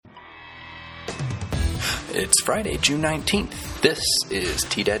It's Friday, June 19th. This is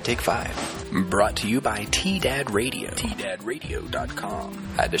T-Dad Take 5, brought to you by T-Dad Radio,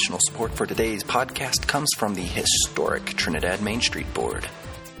 tdadradio.com. Additional support for today's podcast comes from the historic Trinidad Main Street Board.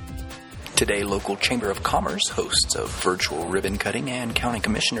 Today, local Chamber of Commerce hosts a virtual ribbon cutting and county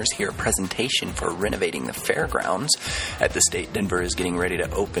commissioners hear a presentation for renovating the fairgrounds. At the state, Denver is getting ready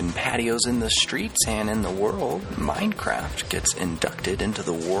to open patios in the streets, and in the world, Minecraft gets inducted into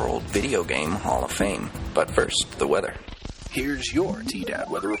the World Video Game Hall of Fame. But first, the weather. Here's your T-Dad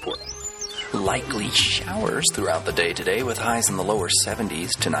weather report. Likely showers throughout the day today with highs in the lower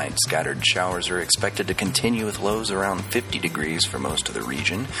 70s. Tonight, scattered showers are expected to continue with lows around 50 degrees for most of the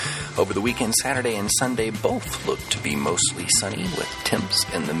region. Over the weekend, Saturday and Sunday both look to be mostly sunny with temps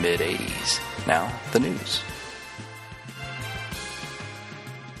in the mid-80s. Now, the news.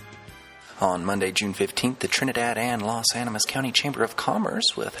 On Monday, June 15th, the Trinidad and Los Animas County Chamber of Commerce,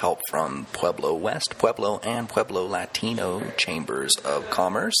 with help from Pueblo West, Pueblo, and Pueblo Latino Chambers of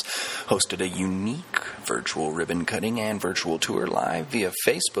Commerce, hosted a unique virtual ribbon cutting and virtual tour live via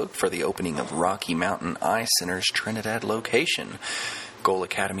Facebook for the opening of Rocky Mountain Eye Center's Trinidad location. Goal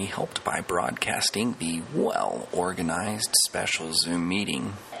Academy helped by broadcasting the well-organized special Zoom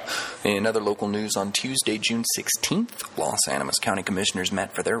meeting. In other local news, on Tuesday, June 16th, Los Animas County Commissioners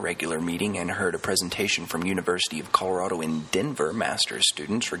met for their regular meeting and heard a presentation from University of Colorado in Denver master's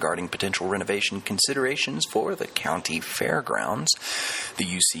students regarding potential renovation considerations for the county fairgrounds. The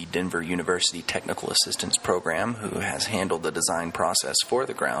UC Denver University Technical Assistance Program, who has handled the design process for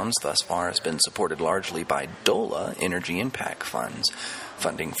the grounds thus far, has been supported largely by DOLA Energy Impact Funds.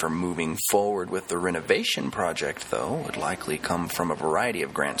 Funding for moving forward with the renovation project, though, would likely come from a variety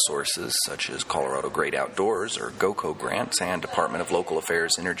of grant sources, such as Colorado Great Outdoors, or GOCO grants, and Department of Local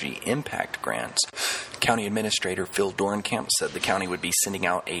Affairs Energy Impact grants. County Administrator Phil Dorenkamp said the county would be sending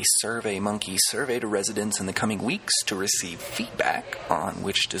out a SurveyMonkey survey to residents in the coming weeks to receive feedback on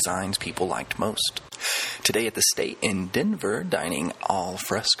which designs people liked most. Today at the State in Denver, dining al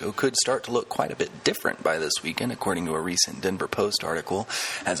fresco could start to look quite a bit different by this weekend, according to a recent Denver Post article.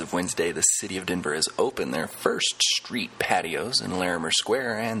 As of Wednesday, the city of Denver has opened their first street patios in Larimer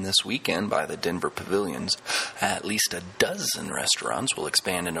Square, and this weekend by the Denver Pavilions. At least a dozen restaurants will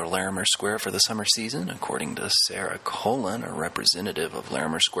expand into Larimer Square for the summer season, according to Sarah Colon, a representative of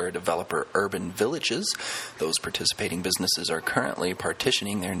Larimer Square developer Urban Villages. Those participating businesses are currently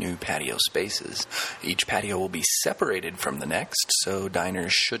partitioning their new patio spaces. Each patio will be separated from the next, so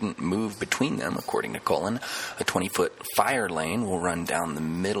diners shouldn't move between them, according to Colon. A 20-foot fire lane will run down the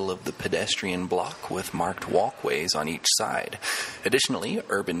middle of the pedestrian block with marked walkways on each side. Additionally,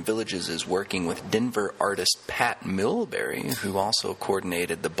 Urban Villages is working with Denver artist Pat Milbury, who also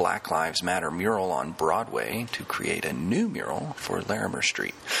coordinated the Black Lives Matter mural on Broadway, to create a new mural for Larimer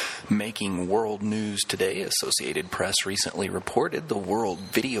Street. Making world news today, Associated Press recently reported the World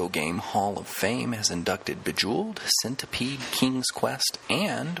Video Game Hall of Fame has inducted Bejeweled, Centipede, King's Quest,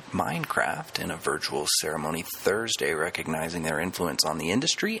 and Minecraft in a virtual ceremony Thursday, recognizing their influence on the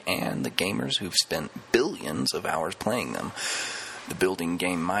industry and the gamers who've spent billions of hours playing them. The building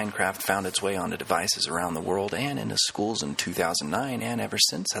game Minecraft found its way onto devices around the world and into schools in 2009, and ever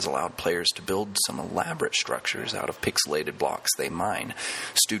since has allowed players to build some elaborate structures out of pixelated blocks they mine.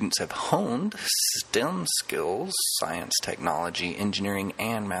 Students have honed STEM skills, science, technology, engineering,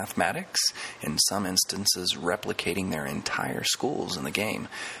 and mathematics, in some instances replicating their entire schools in the game.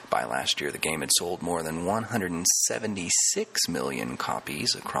 By last year, the game had sold more than 176 million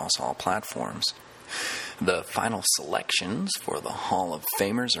copies across all platforms. The final selections for the Hall of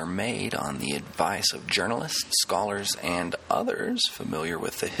Famers are made on the advice of journalists, scholars, and others familiar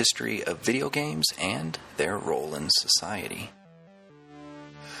with the history of video games and their role in society.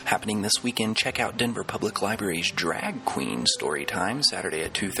 Happening this weekend, check out Denver Public Library's Drag Queen Storytime, Saturday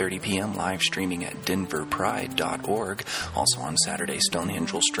at 2:30 p.m., live streaming at denverpride.org. Also on Saturday,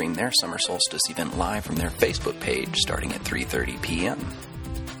 Stonehenge will stream their Summer Solstice event live from their Facebook page starting at 3:30 p.m.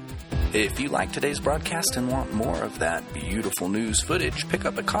 If you like today's broadcast and want more of that beautiful news footage, pick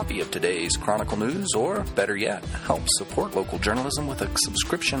up a copy of today's Chronicle News, or, better yet, help support local journalism with a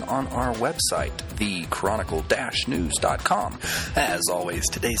subscription on our website, thechronicle-news.com. As always,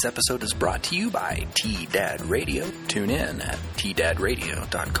 today's episode is brought to you by T-Dad Radio. Tune in at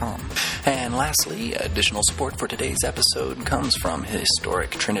tdadradio.com. And lastly, additional support for today's episode comes from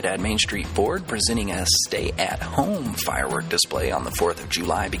historic Trinidad Main Street Board, presenting a stay-at-home firework display on the 4th of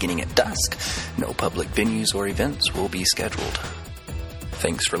July beginning at dusk. No public venues or events will be scheduled.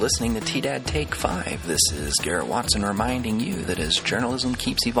 Thanks for listening to T-Dad Take 5. This is Garrett Watson reminding you that as journalism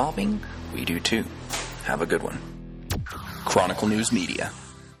keeps evolving, we do too. Have a good one. Chronicle News Media.